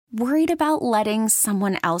Worried about letting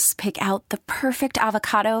someone else pick out the perfect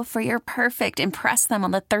avocado for your perfect impress them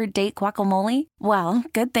on the third date guacamole? Well,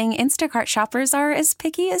 good thing Instacart shoppers are as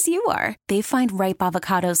picky as you are. They find ripe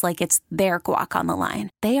avocados like it's their guac on the line.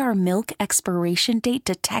 They are milk expiration date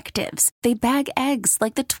detectives. They bag eggs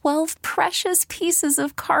like the 12 precious pieces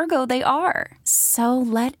of cargo they are. So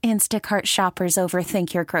let Instacart shoppers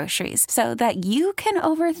overthink your groceries so that you can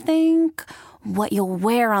overthink what you'll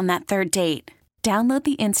wear on that third date. Download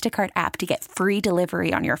the Instacart app to get free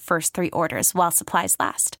delivery on your first 3 orders while supplies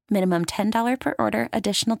last. Minimum $10 per order.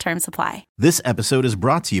 Additional terms apply. This episode is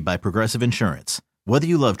brought to you by Progressive Insurance. Whether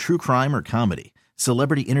you love true crime or comedy,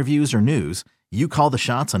 celebrity interviews or news, you call the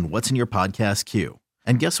shots on what's in your podcast queue.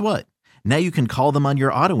 And guess what? Now you can call them on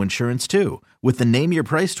your auto insurance too with the Name Your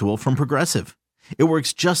Price tool from Progressive. It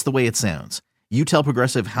works just the way it sounds. You tell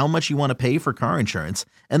Progressive how much you want to pay for car insurance,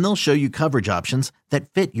 and they'll show you coverage options that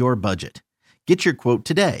fit your budget. Get your quote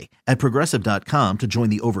today at Progressive.com to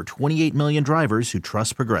join the over 28 million drivers who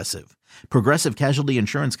trust Progressive. Progressive Casualty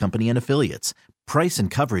Insurance Company and Affiliates. Price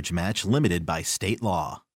and coverage match limited by state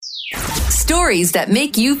law. Stories that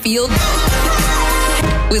make you feel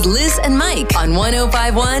with Liz and Mike on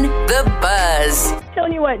 105.1 The Buzz.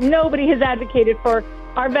 Telling you what, nobody has advocated for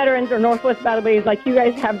our veterans or Northwest Battle Buddies like you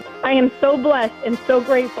guys have. I am so blessed and so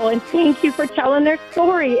grateful, and thank you for telling their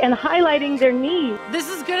story and highlighting their needs. This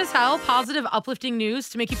is good as hell, positive, uplifting news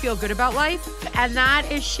to make you feel good about life. And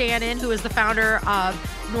that is Shannon, who is the founder of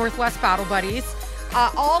Northwest Battle Buddies.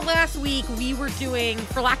 All last week, we were doing,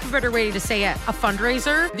 for lack of a better way to say it, a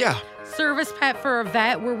fundraiser. Yeah. Service pet for a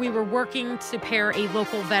vet, where we were working to pair a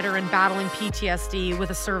local veteran battling PTSD with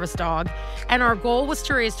a service dog. And our goal was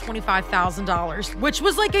to raise $25,000, which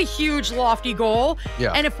was like a huge, lofty goal.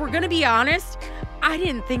 Yeah. And if we're going to be honest, I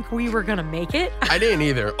didn't think we were going to make it. I didn't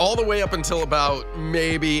either. All the way up until about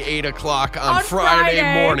maybe 8 o'clock on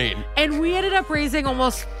Friday morning. And we ended up raising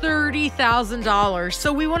almost $30,000.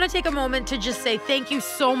 So we want to take a moment to just say thank you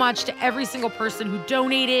so much to every single person who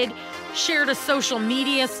donated, shared a social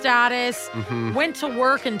media status, went to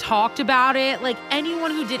work and talked about it. Like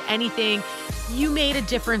anyone who did anything, you made a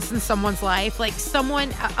difference in someone's life. Like someone,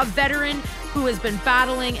 a veteran who has been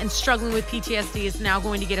battling and struggling with PTSD is now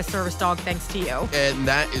going to get a service dog thanks to you. And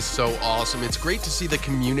that is so awesome. It's great to see the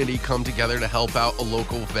community come together to help out a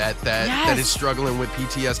local vet that is struggling with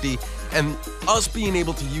PTSD. And us being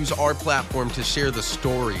able to use our platform to share the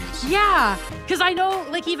stories. Yeah, because I know,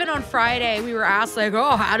 like, even on Friday, we were asked, like,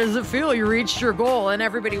 oh, how does it feel? You reached your goal. And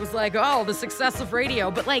everybody was like, oh, the success of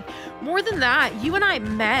radio. But, like, more than that, you and I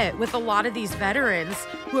met with a lot of these veterans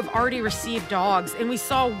who have already received dogs. And we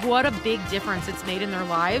saw what a big difference it's made in their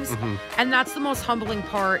lives. And that's the most humbling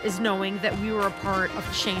part, is knowing that we were a part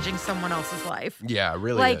of changing someone else's life. Yeah, it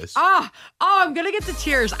really like, is. I'm going to get to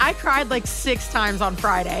tears. I cried like 6 times on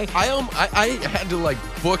Friday. I had to like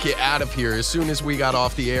book it out of here as soon as we got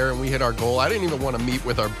off the air and we hit our goal. I didn't even want to meet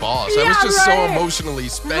with our boss. Yeah, I was just right. so emotionally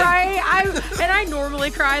spent. Right. I normally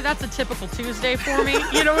cry. That's a typical Tuesday for me.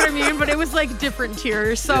 You know what I mean? But it was like different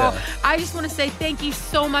tears. So yeah. I just want to say thank you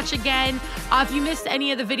so much again. If you missed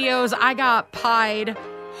any of the videos, I got pied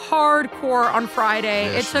hardcore on Friday.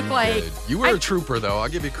 Yes, it took like... You were a trooper, though. I'll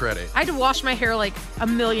give you credit. I had to wash my hair like a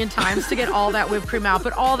million times to get all that whipped cream out,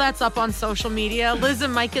 but all that's up on social media. Liz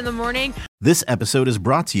and Mike in the morning. This episode is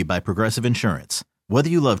brought to you by Progressive Insurance. Whether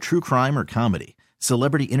you love true crime or comedy,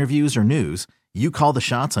 celebrity interviews or news, you call the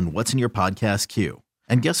shots on what's in your podcast queue.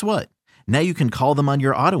 And guess what? Now you can call them on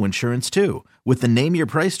your auto insurance too with the Name Your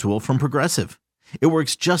Price tool from Progressive. It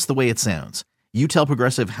works just the way it sounds. You tell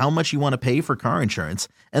Progressive how much you want to pay for car insurance,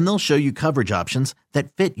 and they'll show you coverage options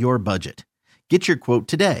that fit your budget. Get your quote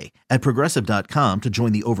today at Progressive.com to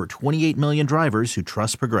join the over 28 million drivers who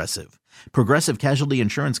trust Progressive. Progressive Casualty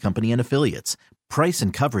Insurance Company and Affiliates. Price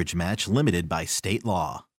and coverage match limited by state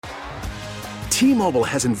law. T-Mobile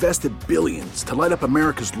has invested billions to light up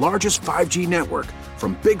America's largest 5G network,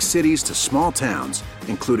 from big cities to small towns,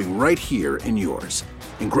 including right here in yours.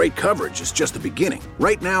 And great coverage is just the beginning.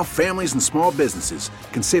 Right now, families and small businesses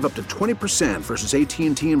can save up to 20% versus AT&T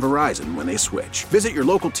and Verizon when they switch. Visit your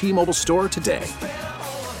local T-Mobile store today.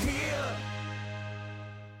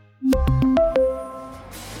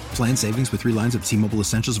 Plan savings with 3 lines of T-Mobile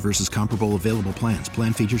Essentials versus comparable available plans.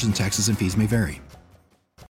 Plan features and taxes and fees may vary.